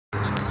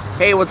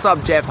Hey, what's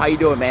up, Jeff? How you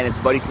doing, man? It's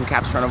Buddy from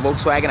Capstone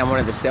Volkswagen. I'm one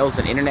of the sales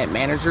and internet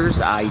managers.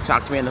 You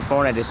talked to me on the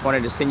phone. I just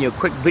wanted to send you a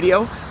quick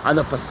video on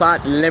the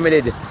Passat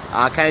Limited.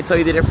 Kind of tell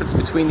you the difference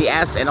between the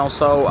S and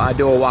also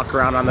do a walk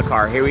around on the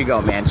car. Here we go,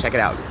 man. Check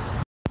it out.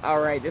 All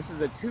right, this is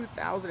the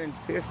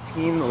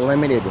 2015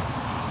 Limited.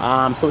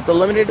 So with the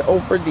Limited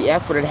over the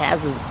S, what it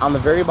has is on the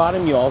very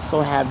bottom, you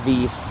also have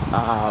these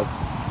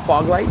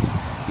fog lights.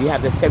 You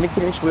have the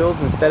 17-inch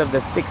wheels instead of the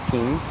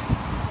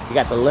 16s. You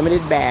got the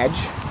Limited badge.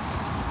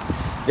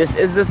 This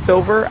is the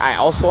silver. I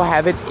also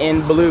have it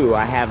in blue.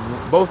 I have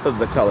both of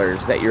the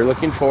colors that you're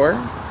looking for.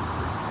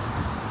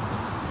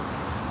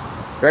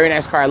 Very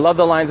nice car. I love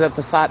the lines of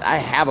the Passat. I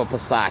have a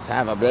Passat. I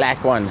have a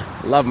black one.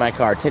 Love my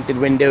car. Tinted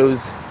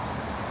windows.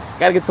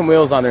 Gotta get some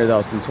wheels on there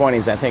though. Some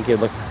 20s. I think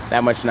it'd look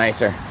that much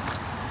nicer.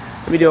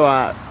 Let me do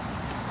a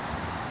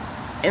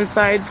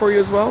inside for you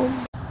as well.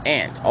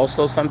 And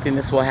also something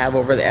this will have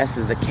over the S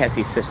is the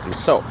Kessie system.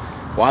 So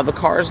while the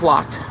car is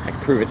locked, I can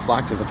prove it's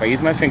locked is if I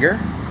use my finger.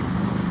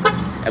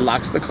 It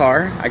locks the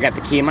car. I got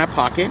the key in my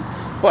pocket,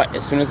 but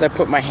as soon as I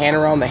put my hand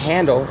around the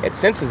handle, it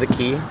senses the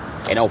key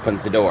and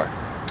opens the door.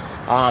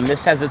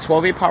 This has a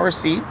 12-8 power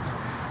seat,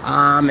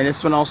 and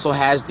this one also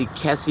has the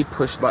Kessie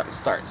push button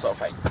start. So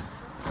if I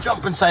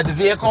jump inside the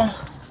vehicle,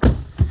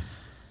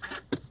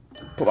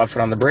 put my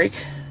foot on the brake,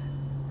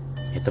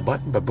 hit the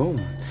button, ba-boom.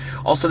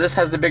 Also, this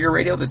has the bigger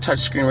radio, the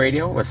touchscreen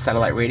radio with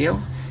satellite radio.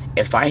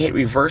 If I hit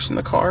reverse in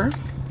the car,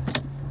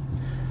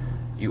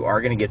 you are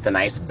going to get the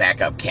nice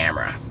backup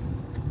camera.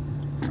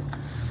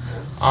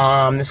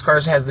 This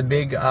car has the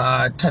big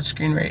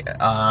touchscreen,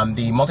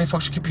 the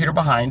multifunction computer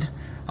behind.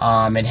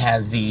 It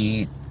has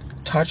the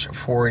touch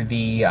for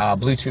the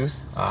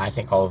Bluetooth. I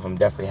think all of them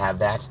definitely have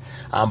that.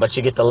 But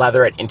you get the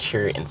leatherette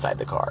interior inside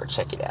the car.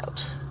 Check it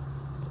out.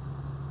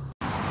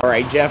 All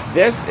right, Jeff,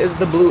 this is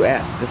the Blue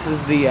S. This is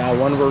the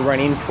one we're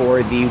running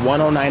for the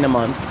 $109 a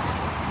month.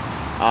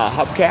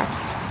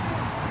 Hubcaps.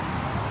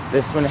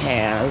 This one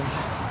has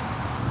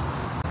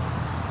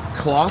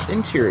cloth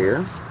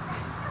interior.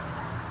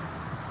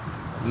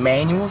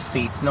 Manual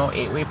seats, no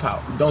 8-way power,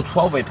 no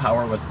 12-way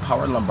power with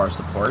power lumbar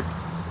support.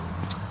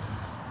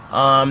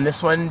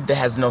 This one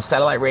has no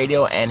satellite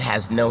radio and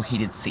has no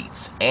heated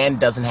seats and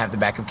doesn't have the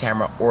backup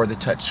camera or the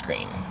touch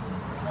screen.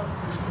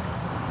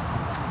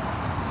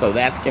 So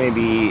that's going to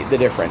be the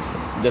difference.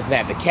 Doesn't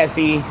have the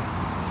Kessie,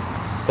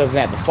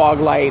 doesn't have the fog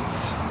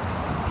lights,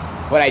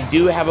 but I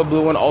do have a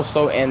blue one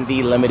also in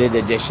the limited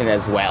edition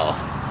as well.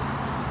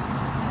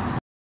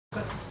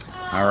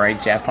 All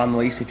right, Jeff, on the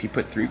lease, if you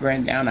put $3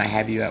 grand down, I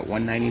have you at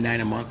 $199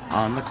 a month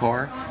on the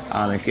car.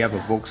 If you have a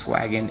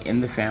Volkswagen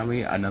in the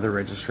family, another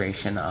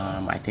registration,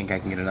 I think I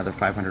can get another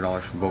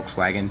 $500 from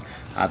Volkswagen.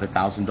 The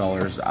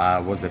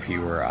 $1,000 was if you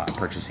were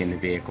purchasing the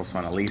vehicle. So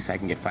on a lease, I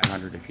can get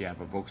 $500 if you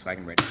have a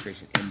Volkswagen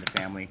registration in the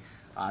family.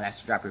 That's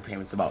to drop your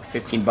payments about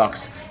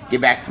 $15.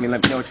 Get back to me.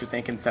 Let me know what you're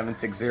thinking.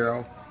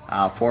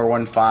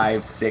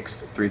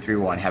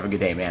 760-415-6331. Have a good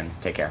day, man.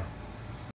 Take care.